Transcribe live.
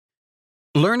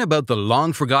Learn about the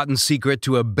long-forgotten secret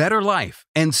to a better life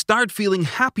and start feeling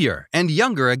happier and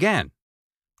younger again.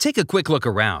 Take a quick look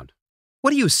around.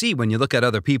 What do you see when you look at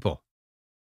other people?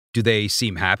 Do they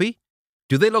seem happy?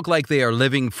 Do they look like they are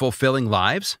living fulfilling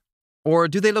lives? Or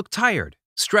do they look tired,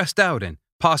 stressed out, and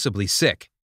possibly sick?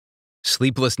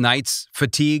 Sleepless nights,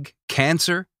 fatigue,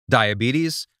 cancer,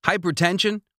 diabetes,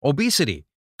 hypertension, obesity,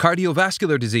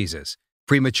 cardiovascular diseases,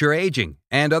 premature aging,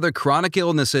 and other chronic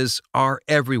illnesses are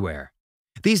everywhere.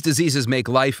 These diseases make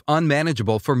life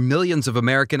unmanageable for millions of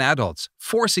American adults,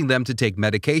 forcing them to take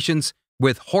medications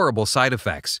with horrible side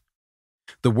effects.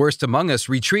 The worst among us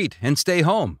retreat and stay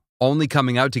home, only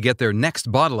coming out to get their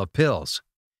next bottle of pills.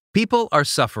 People are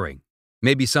suffering.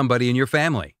 Maybe somebody in your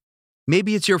family.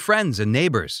 Maybe it's your friends and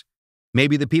neighbors.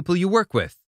 Maybe the people you work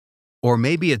with. Or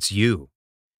maybe it's you.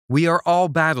 We are all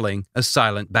battling a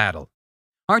silent battle.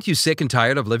 Aren't you sick and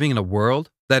tired of living in a world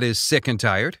that is sick and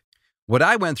tired? What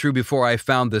I went through before I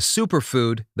found the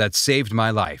superfood that saved my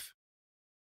life.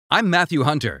 I'm Matthew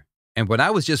Hunter, and when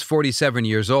I was just 47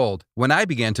 years old, when I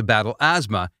began to battle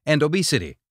asthma and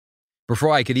obesity.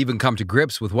 Before I could even come to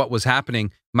grips with what was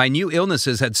happening, my new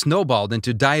illnesses had snowballed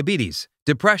into diabetes,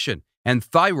 depression, and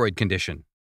thyroid condition.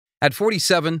 At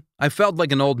 47, I felt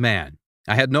like an old man.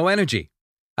 I had no energy.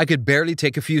 I could barely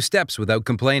take a few steps without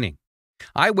complaining.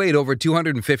 I weighed over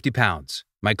 250 pounds.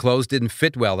 My clothes didn't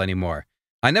fit well anymore.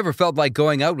 I never felt like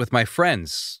going out with my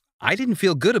friends. I didn't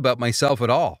feel good about myself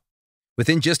at all.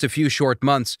 Within just a few short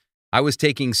months, I was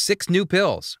taking 6 new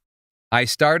pills. I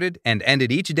started and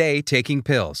ended each day taking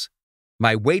pills.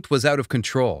 My weight was out of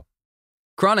control.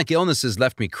 Chronic illnesses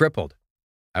left me crippled.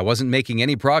 I wasn't making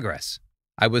any progress.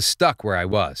 I was stuck where I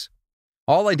was.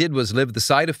 All I did was live the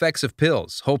side effects of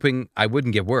pills, hoping I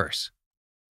wouldn't get worse.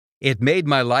 It made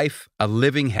my life a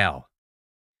living hell.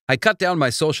 I cut down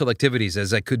my social activities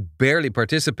as I could barely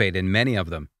participate in many of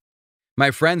them. My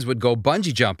friends would go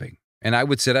bungee jumping, and I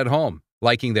would sit at home,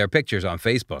 liking their pictures on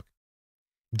Facebook.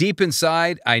 Deep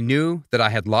inside, I knew that I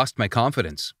had lost my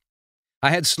confidence. I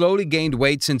had slowly gained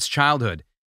weight since childhood,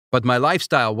 but my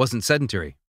lifestyle wasn't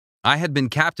sedentary. I had been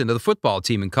captain of the football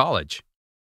team in college.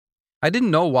 I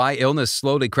didn't know why illness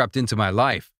slowly crept into my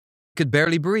life. I could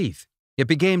barely breathe. It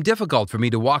became difficult for me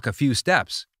to walk a few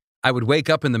steps. I would wake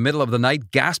up in the middle of the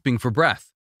night gasping for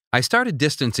breath. I started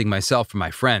distancing myself from my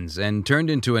friends and turned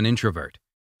into an introvert.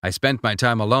 I spent my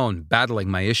time alone, battling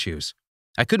my issues.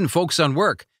 I couldn't focus on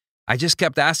work. I just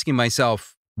kept asking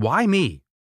myself, why me?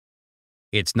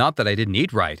 It's not that I didn't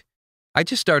eat right. I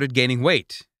just started gaining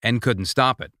weight and couldn't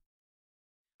stop it.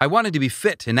 I wanted to be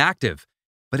fit and active,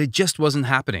 but it just wasn't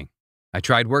happening. I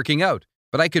tried working out,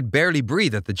 but I could barely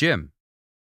breathe at the gym.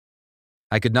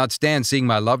 I could not stand seeing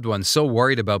my loved ones so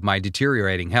worried about my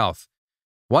deteriorating health.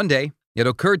 One day, it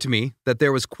occurred to me that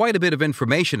there was quite a bit of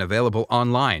information available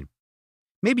online.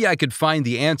 Maybe I could find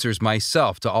the answers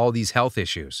myself to all these health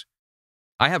issues.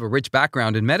 I have a rich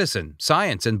background in medicine,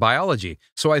 science, and biology,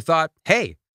 so I thought,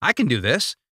 hey, I can do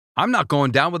this. I'm not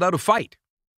going down without a fight.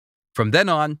 From then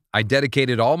on, I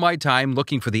dedicated all my time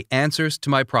looking for the answers to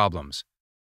my problems.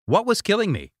 What was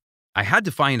killing me? I had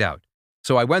to find out.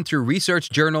 So I went through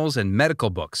research journals and medical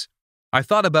books. I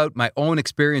thought about my own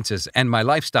experiences and my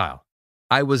lifestyle.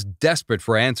 I was desperate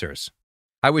for answers.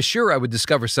 I was sure I would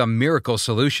discover some miracle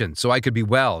solution so I could be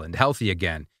well and healthy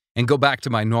again and go back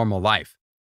to my normal life.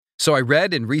 So I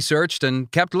read and researched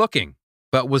and kept looking,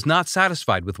 but was not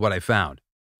satisfied with what I found.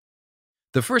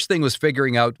 The first thing was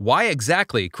figuring out why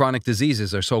exactly chronic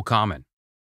diseases are so common.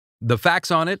 The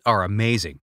facts on it are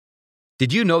amazing.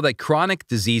 Did you know that chronic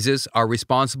diseases are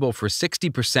responsible for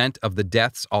 60% of the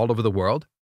deaths all over the world?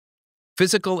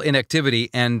 Physical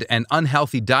inactivity and an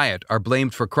unhealthy diet are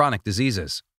blamed for chronic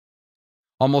diseases.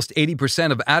 Almost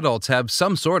 80% of adults have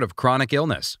some sort of chronic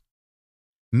illness.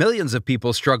 Millions of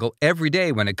people struggle every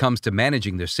day when it comes to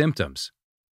managing their symptoms.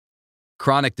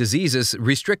 Chronic diseases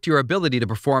restrict your ability to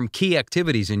perform key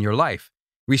activities in your life,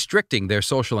 restricting their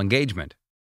social engagement.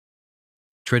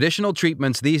 Traditional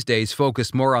treatments these days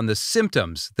focus more on the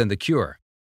symptoms than the cure.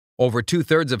 Over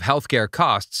 2/3 of healthcare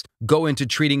costs go into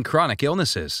treating chronic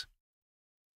illnesses.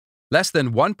 Less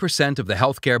than 1% of the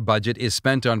healthcare budget is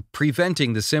spent on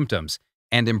preventing the symptoms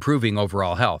and improving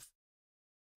overall health.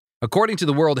 According to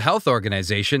the World Health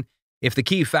Organization, if the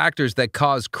key factors that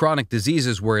cause chronic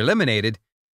diseases were eliminated,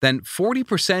 then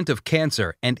 40% of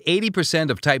cancer and 80%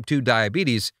 of type 2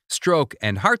 diabetes, stroke,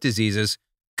 and heart diseases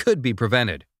could be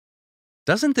prevented.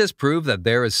 Doesn't this prove that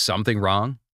there is something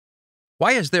wrong?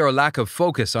 Why is there a lack of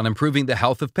focus on improving the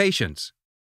health of patients?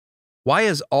 Why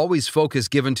is always focus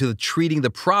given to treating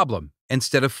the problem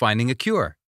instead of finding a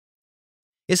cure?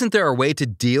 Isn't there a way to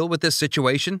deal with this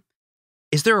situation?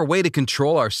 Is there a way to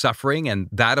control our suffering and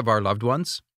that of our loved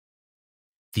ones?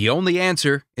 The only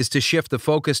answer is to shift the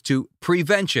focus to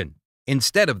prevention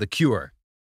instead of the cure.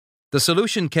 The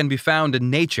solution can be found in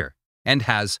nature and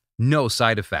has no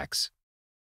side effects.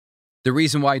 The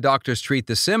reason why doctors treat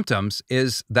the symptoms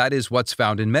is that is what's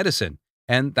found in medicine,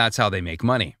 and that's how they make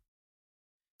money.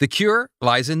 The cure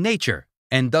lies in nature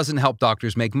and doesn't help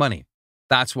doctors make money.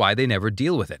 That's why they never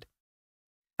deal with it.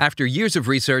 After years of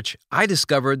research, I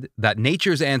discovered that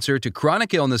nature's answer to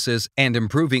chronic illnesses and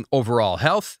improving overall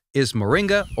health is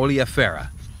Moringa Oleifera.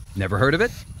 Never heard of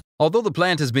it? Although the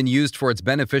plant has been used for its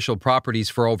beneficial properties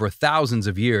for over thousands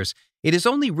of years, it is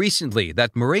only recently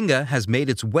that moringa has made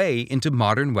its way into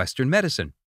modern Western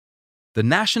medicine. The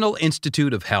National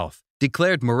Institute of Health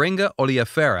declared Moringa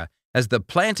Oleifera as the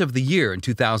Plant of the Year in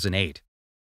 2008.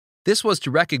 This was to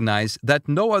recognize that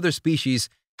no other species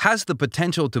has the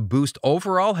potential to boost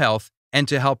overall health and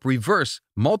to help reverse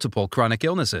multiple chronic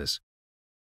illnesses.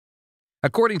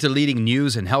 According to leading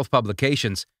news and health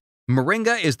publications,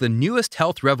 moringa is the newest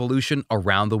health revolution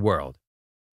around the world.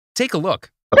 Take a look.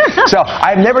 So,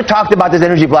 I've never talked about this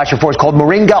energy blast before. It's called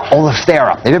Moringa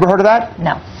Oleifera. Have you ever heard of that?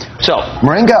 No. So,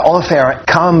 Moringa Oleifera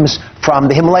comes from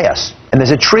the Himalayas. And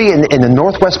there's a tree in the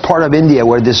northwest part of India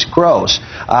where this grows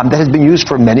that has been used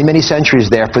for many, many centuries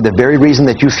there for the very reason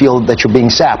that you feel that you're being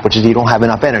sapped, which is you don't have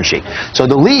enough energy. So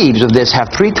the leaves of this have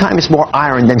 3 times more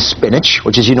iron than spinach,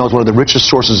 which is, is one of the richest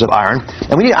sources of iron.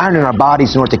 And we need iron in our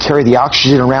bodies in order to carry the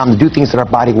oxygen around and do things that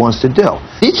our body wants to do.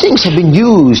 These things have been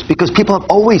used because people have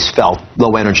always felt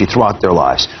low energy throughout their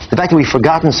lives. The fact that we've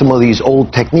forgotten some of these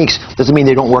old techniques doesn't mean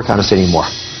they don't work on us anymore.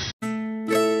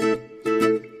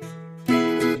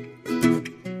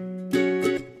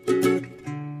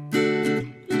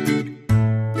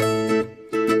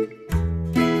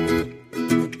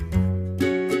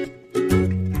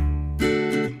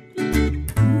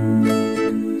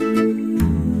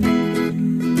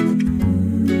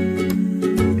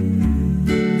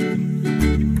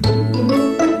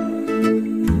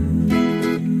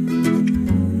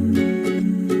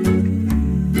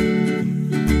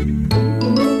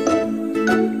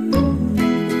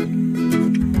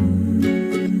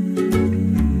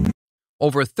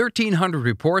 Over 1,300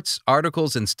 reports,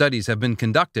 articles, and studies have been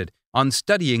conducted on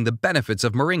studying the benefits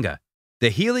of moringa. The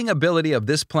healing ability of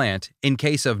this plant, in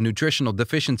case of nutritional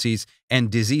deficiencies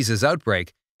and diseases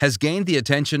outbreak, has gained the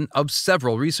attention of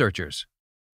several researchers.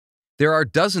 There are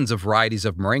dozens of varieties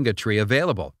of moringa tree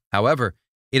available. However,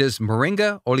 it is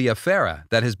Moringa Oleifera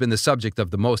that has been the subject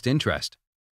of the most interest.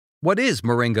 What is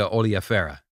Moringa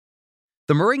Oleifera?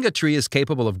 The moringa tree is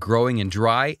capable of growing in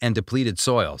dry and depleted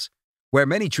soils, where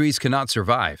many trees cannot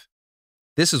survive.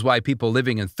 This is why people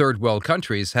living in third world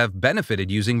countries have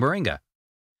benefited using moringa.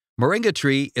 Moringa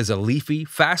tree is a leafy,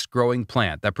 fast-growing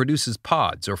plant that produces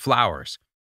pods or flowers.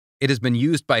 It has been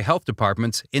used by health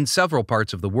departments in several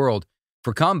parts of the world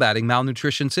for combating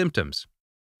malnutrition symptoms.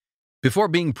 Before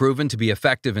being proven to be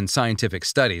effective in scientific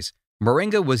studies,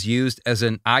 moringa was used as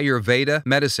an Ayurveda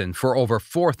medicine for over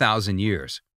 4,000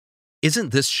 years.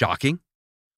 Isn't this shocking?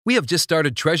 We have just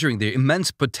started treasuring the immense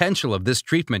potential of this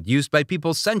treatment used by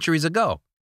people centuries ago.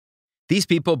 These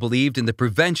people believed in the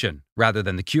prevention rather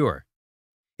than the cure.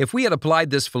 If we had applied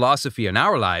this philosophy in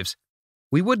our lives,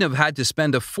 we wouldn't have had to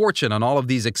spend a fortune on all of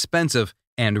these expensive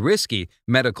and risky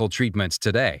medical treatments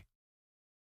today.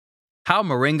 How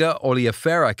Moringa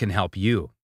Oleifera can help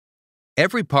you.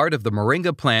 Every part of the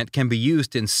moringa plant can be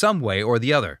used in some way or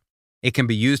the other. It can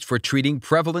be used for treating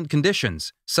prevalent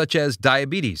conditions such as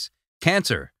diabetes,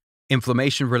 cancer,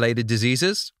 inflammation-related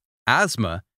diseases,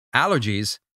 asthma,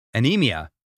 allergies, anemia,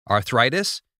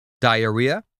 arthritis,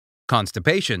 diarrhea,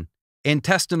 constipation,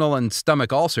 intestinal and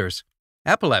stomach ulcers,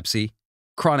 epilepsy,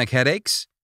 chronic headaches,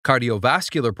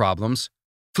 cardiovascular problems,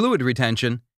 fluid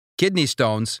retention, kidney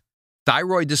stones,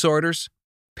 thyroid disorders,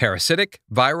 parasitic,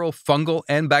 viral, fungal,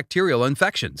 and bacterial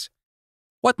infections.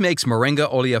 What makes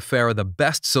Moringa Oleifera the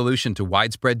best solution to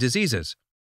widespread diseases?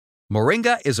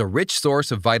 Moringa is a rich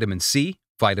source of vitamin C,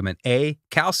 vitamin A,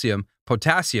 calcium,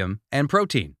 potassium, and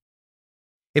protein.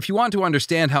 If you want to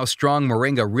understand how strong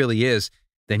moringa really is,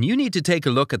 then you need to take a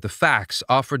look at the facts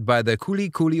offered by the Kuli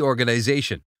Kuli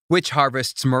organization, which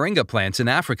harvests moringa plants in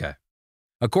Africa.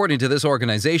 According to this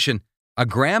organization, a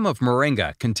gram of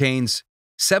moringa contains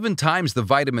 7 times the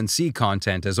vitamin C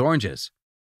content as oranges,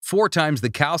 4 times the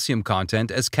calcium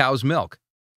content as cow's milk,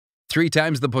 3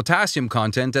 times the potassium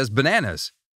content as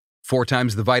bananas, 4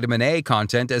 times the vitamin A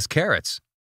content as carrots,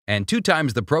 and 2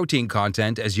 times the protein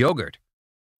content as yogurt.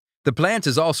 The plant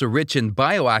is also rich in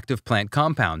bioactive plant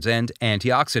compounds and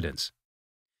antioxidants.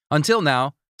 Until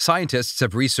now, scientists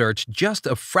have researched just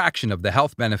a fraction of the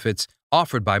health benefits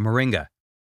offered by moringa.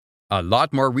 A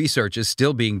lot more research is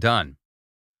still being done.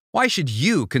 Why should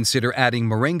you consider adding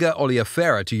Moringa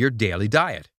Oleifera to your daily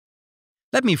diet?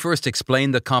 Let me first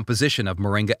explain the composition of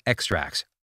moringa extracts.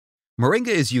 Moringa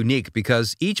is unique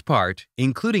because each part,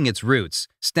 including its roots,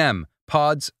 stem,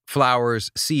 pods,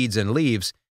 flowers, seeds, and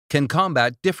leaves, can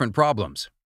combat different problems.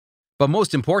 But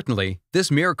most importantly, this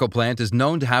miracle plant is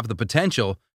known to have the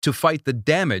potential to fight the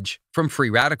damage from free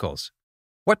radicals.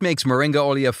 What makes Moringa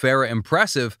Oleifera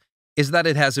impressive is that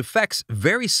it has effects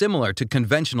very similar to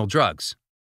conventional drugs.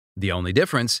 The only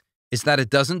difference is that it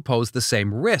doesn't pose the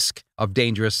same risk of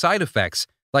dangerous side effects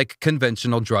like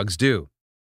conventional drugs do.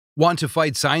 Want to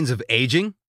fight signs of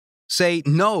aging? Say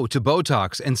no to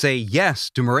Botox and say yes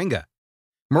to Moringa.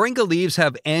 Moringa leaves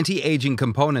have anti-aging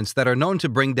components that are known to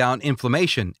bring down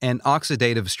inflammation and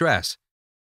oxidative stress.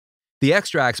 The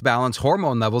extracts balance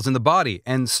hormone levels in the body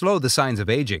and slow the signs of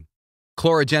aging.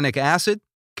 Chlorogenic acid,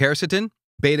 quercetin,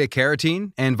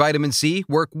 beta-carotene, and vitamin C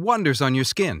work wonders on your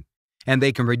skin, and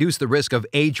they can reduce the risk of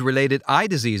age-related eye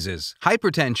diseases,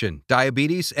 hypertension,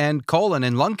 diabetes, and colon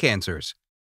and lung cancers.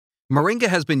 Moringa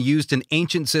has been used in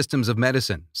ancient systems of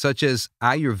medicine, such as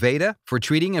Ayurveda for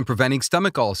treating and preventing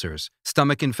stomach ulcers,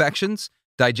 stomach infections,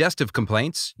 digestive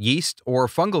complaints, yeast or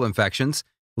fungal infections,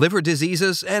 liver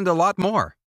diseases, and a lot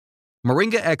more.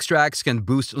 Moringa extracts can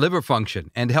boost liver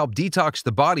function and help detox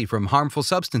the body from harmful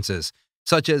substances,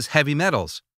 such as heavy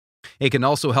metals. It can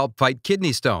also help fight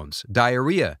kidney stones,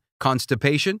 diarrhea,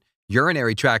 constipation,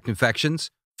 urinary tract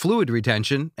infections, fluid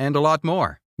retention, and a lot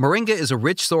more. Moringa is a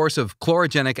rich source of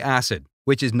chlorogenic acid,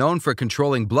 which is known for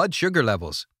controlling blood sugar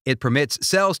levels. It permits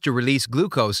cells to release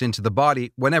glucose into the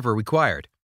body whenever required.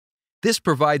 This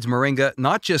provides Moringa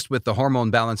not just with the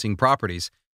hormone-balancing properties,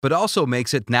 but also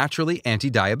makes it naturally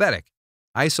anti-diabetic.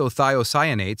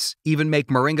 Isothiocyanates even make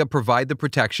Moringa provide the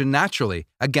protection naturally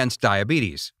against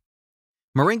diabetes.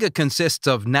 Moringa consists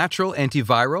of natural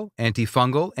antiviral,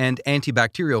 antifungal, and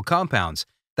antibacterial compounds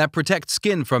that protect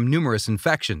skin from numerous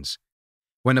infections.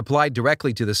 When applied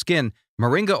directly to the skin,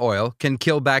 moringa oil can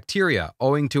kill bacteria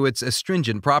owing to its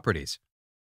astringent properties.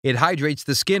 It hydrates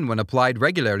the skin when applied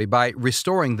regularly by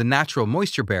restoring the natural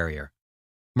moisture barrier.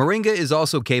 Moringa is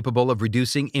also capable of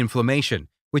reducing inflammation,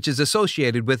 which is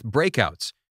associated with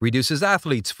breakouts, reduces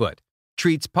athlete's foot,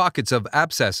 treats pockets of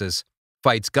abscesses,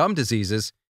 fights gum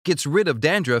diseases, gets rid of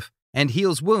dandruff, and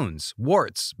heals wounds,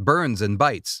 warts, burns, and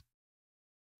bites.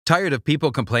 Tired of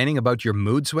people complaining about your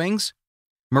mood swings?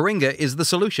 Moringa is the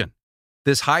solution.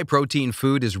 This high-protein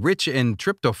food is rich in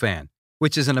tryptophan,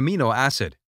 which is an amino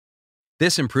acid.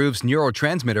 This improves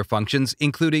neurotransmitter functions,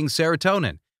 including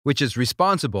serotonin, which is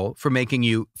responsible for making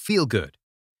you feel good.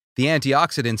 The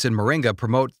antioxidants in moringa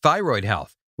promote thyroid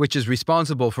health, which is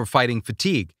responsible for fighting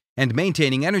fatigue and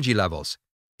maintaining energy levels.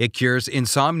 It cures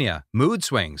insomnia, mood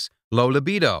swings, low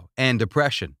libido, and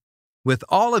depression. With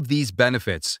all of these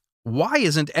benefits, why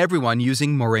isn't everyone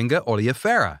using Moringa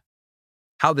Oleifera?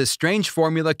 How this strange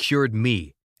formula cured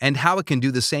me, and how it can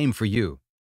do the same for you.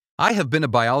 I have been a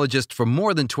biologist for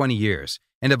more than 20 years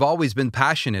and have always been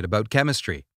passionate about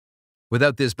chemistry.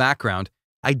 Without this background,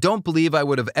 I don't believe I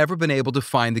would have ever been able to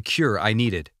find the cure I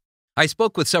needed. I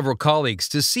spoke with several colleagues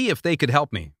to see if they could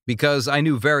help me, because I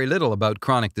knew very little about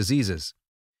chronic diseases.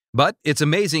 But it's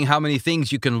amazing how many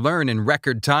things you can learn in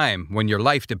record time when your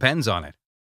life depends on it.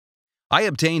 I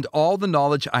obtained all the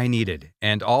knowledge I needed,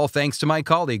 and all thanks to my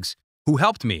colleagues, who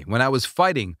helped me when I was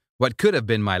fighting what could have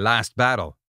been my last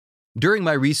battle. During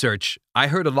my research, I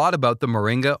heard a lot about the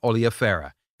Moringa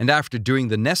Oleifera, and after doing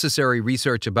the necessary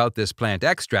research about this plant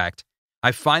extract,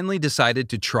 I finally decided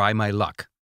to try my luck.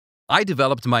 I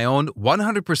developed my own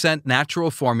 100%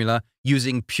 natural formula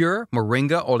using pure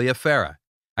Moringa Oleifera.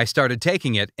 I started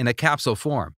taking it in a capsule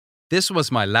form. This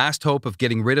was my last hope of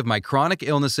getting rid of my chronic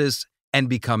illnesses and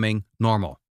becoming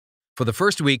normal. For the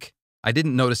first week, I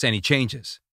didn't notice any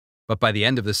changes. But by the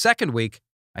end of the second week,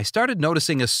 I started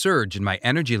noticing a surge in my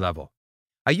energy level.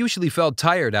 I usually felt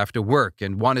tired after work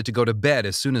and wanted to go to bed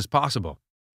as soon as possible.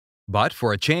 But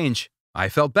for a change, I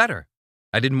felt better.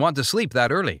 I didn't want to sleep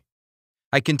that early.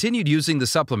 I continued using the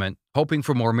supplement, hoping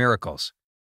for more miracles.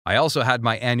 I also had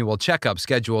my annual checkup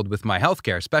scheduled with my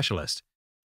healthcare specialist.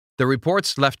 The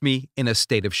reports left me in a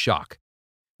state of shock.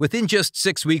 Within just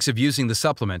 6 weeks of using the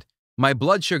supplement, my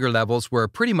blood sugar levels were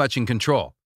pretty much in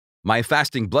control. My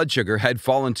fasting blood sugar had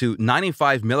fallen to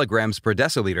 95 milligrams per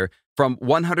deciliter from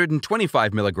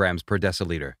 125 milligrams per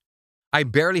deciliter. I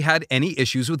barely had any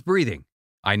issues with breathing.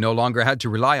 I no longer had to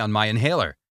rely on my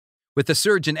inhaler. With the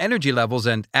surge in energy levels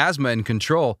and asthma in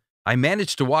control, I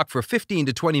managed to walk for 15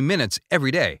 to 20 minutes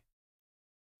every day.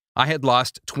 I had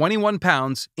lost 21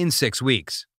 pounds in 6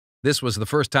 weeks. This was the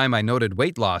first time I noted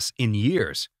weight loss in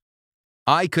years.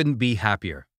 I couldn't be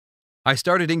happier. I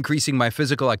started increasing my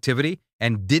physical activity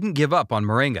and didn't give up on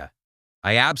Moringa.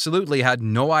 I absolutely had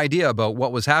no idea about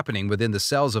what was happening within the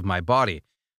cells of my body,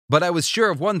 but I was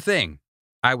sure of one thing.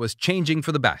 I was changing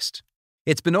for the best.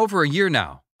 It's been over a year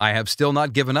now. I have still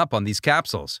not given up on these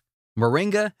capsules.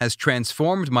 Moringa has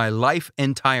transformed my life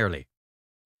entirely.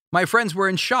 My friends were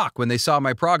in shock when they saw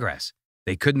my progress.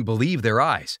 They couldn't believe their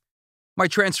eyes. My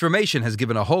transformation has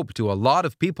given a hope to a lot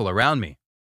of people around me.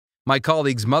 My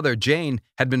colleague's mother, Jane,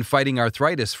 had been fighting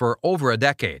arthritis for over a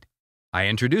decade. I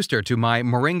introduced her to my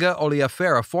Moringa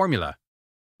Oleifera formula.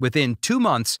 Within 2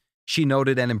 months, she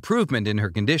noted an improvement in her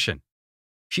condition.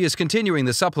 She is continuing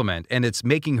the supplement, and it's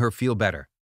making her feel better.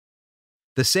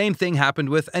 The same thing happened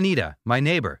with Anita, my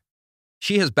neighbor.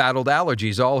 She has battled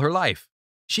allergies all her life.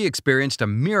 She experienced a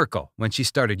miracle when she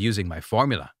started using my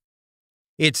formula.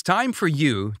 It's time for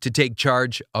you to take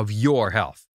charge of your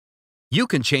health. You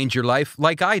can change your life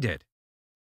like I did.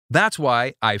 That's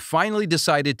why I finally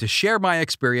decided to share my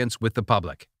experience with the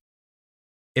public.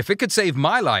 If it could save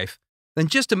my life, then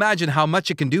just imagine how much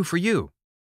it can do for you.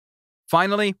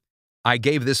 Finally, I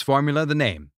gave this formula the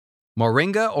name,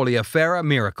 Moringa Oleifera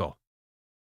Miracle.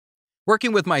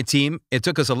 Working with my team, it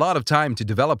took us a lot of time to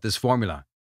develop this formula,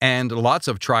 and lots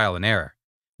of trial and error.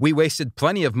 We wasted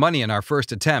plenty of money in our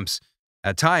first attempts.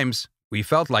 At times, we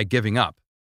felt like giving up.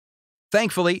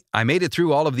 Thankfully, I made it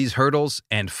through all of these hurdles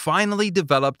and finally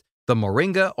developed the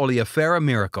Moringa Oleifera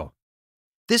Miracle.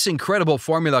 This incredible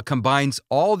formula combines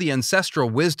all the ancestral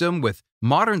wisdom with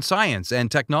modern science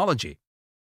and technology.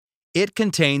 It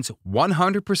contains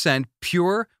 100%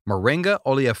 pure Moringa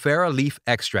Oleifera leaf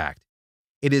extract.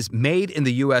 It is made in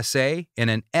the USA in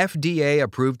an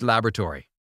FDA-approved laboratory.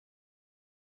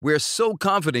 We're so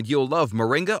confident you'll love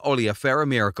Moringa Oleifera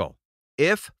Miracle.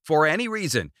 If, for any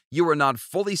reason, you are not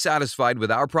fully satisfied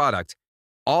with our product,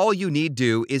 all you need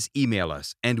do is email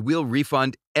us and we'll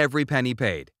refund every penny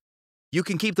paid. You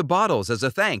can keep the bottles as a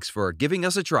thanks for giving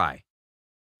us a try.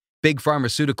 Big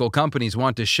pharmaceutical companies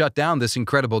want to shut down this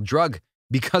incredible drug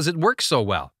because it works so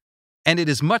well, and it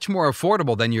is much more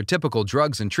affordable than your typical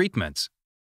drugs and treatments.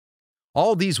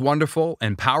 All these wonderful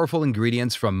and powerful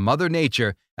ingredients from Mother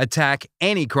Nature attack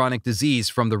any chronic disease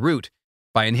from the root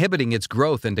by inhibiting its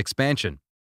growth and expansion.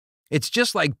 It's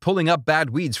just like pulling up bad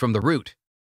weeds from the root.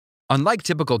 Unlike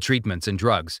typical treatments and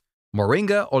drugs,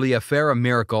 Moringa Oleifera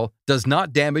Miracle does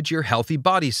not damage your healthy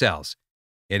body cells.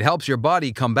 It helps your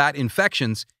body combat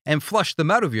infections and flush them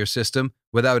out of your system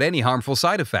without any harmful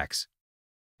side effects.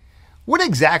 What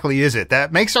exactly is it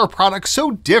that makes our product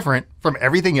so different from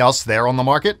everything else there on the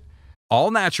market?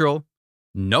 All natural,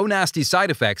 no nasty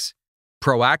side effects,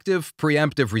 proactive,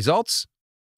 preemptive results,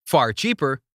 far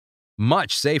cheaper,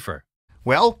 much safer.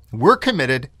 Well, we're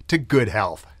committed to good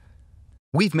health.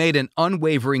 We've made an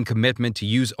unwavering commitment to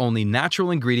use only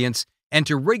natural ingredients and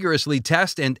to rigorously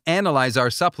test and analyze our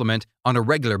supplement on a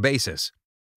regular basis.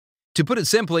 To put it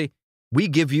simply, we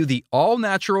give you the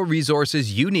all-natural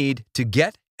resources you need to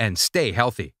get and stay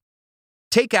healthy.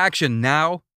 Take action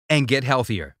now and get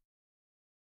healthier.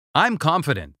 I'm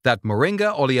confident that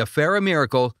Moringa Oleifera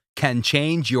Miracle can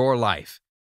change your life,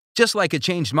 just like it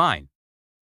changed mine.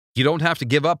 You don't have to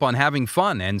give up on having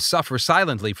fun and suffer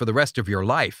silently for the rest of your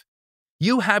life.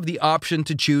 You have the option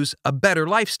to choose a better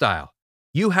lifestyle.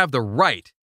 You have the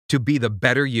right to be the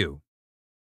better you.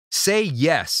 Say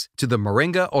yes to the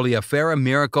Moringa Oleifera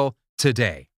Miracle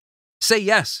today. Say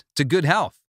yes to good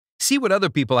health. See what other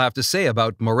people have to say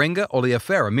about Moringa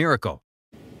Oleifera Miracle.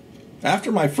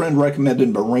 After my friend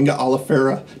recommended Moringa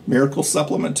Oleifera Miracle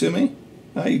Supplement to me,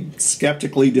 I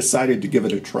skeptically decided to give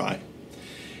it a try.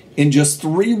 In just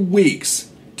 3 weeks,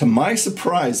 to my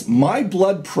surprise, my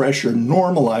blood pressure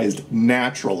normalized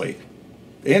naturally.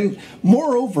 And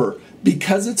moreover,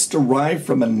 because it's derived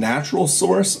from a natural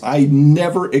source, I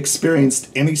never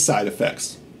experienced any side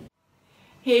effects.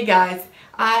 Hey guys,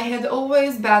 I had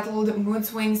always battled mood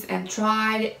swings and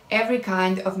tried every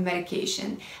kind of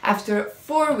medication. After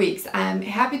 4 weeks, I'm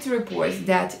happy to report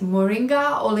that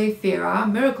Moringa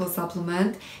Oleifera Miracle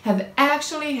Supplement have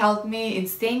actually helped me in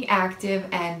staying active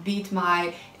and beat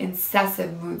my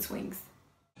incessant mood swings.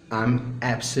 I'm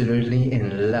absolutely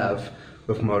in love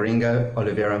with Moringa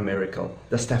Oleifera Miracle.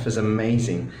 The stuff is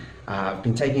amazing. I've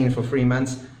been taking it for 3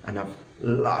 months and I've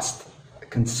lost a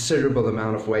considerable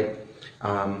amount of weight.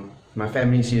 My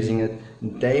family's using it,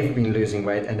 they've been losing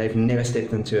weight and they've never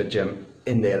stepped into a gym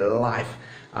in their life.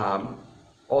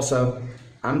 Also,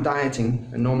 I'm dieting,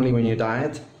 and normally when you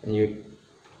diet and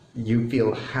you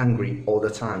feel hungry all the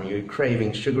time, you're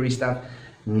craving sugary stuff,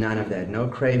 none of that, no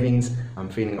cravings. I'm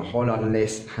feeling a whole lot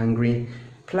less hungry.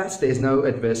 Plus there's no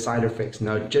adverse side effects,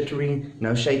 no jittery,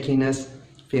 no shakiness,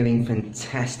 feeling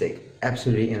fantastic,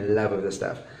 absolutely in love with the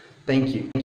stuff. Thank you.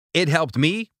 It helped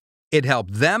me, it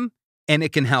helped them, and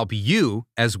it can help you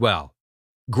as well.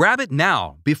 Grab it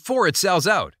now before it sells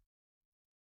out.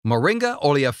 Moringa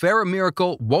Oleifera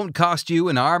Miracle won't cost you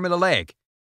an arm and a leg,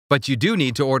 but you do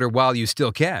need to order while you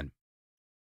still can.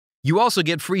 You also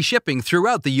get free shipping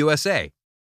throughout the USA.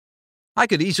 I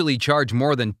could easily charge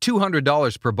more than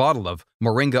 $200 per bottle of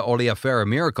Moringa Oleifera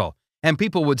Miracle, and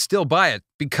people would still buy it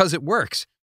because it works.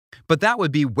 But that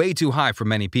would be way too high for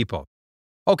many people.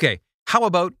 Okay, how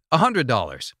about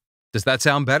 $100? Does that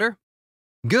sound better?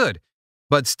 Good,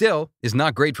 but still is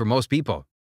not great for most people.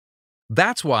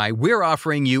 That's why we're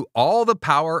offering you all the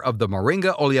power of the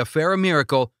Moringa Oleifera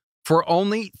Miracle for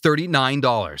only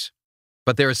 $39.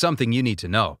 But there is something you need to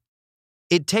know.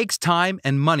 It takes time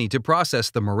and money to process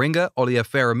the Moringa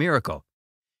Oleifera Miracle.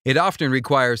 It often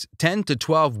requires 10 to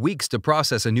 12 weeks to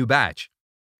process a new batch.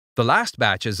 The last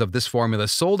batches of this formula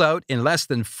sold out in less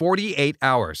than 48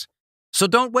 hours. So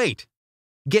don't wait.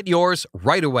 Get yours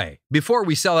right away before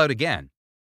we sell out again.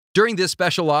 During this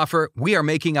special offer, we are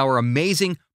making our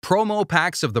amazing promo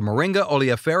packs of the Moringa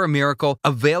Oleifera Miracle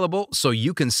available so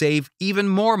you can save even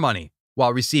more money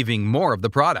while receiving more of the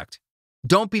product.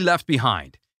 Don't be left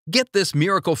behind. Get this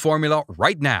miracle formula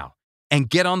right now and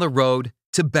get on the road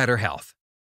to better health.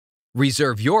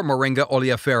 Reserve your Moringa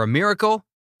Oleifera Miracle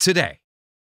today.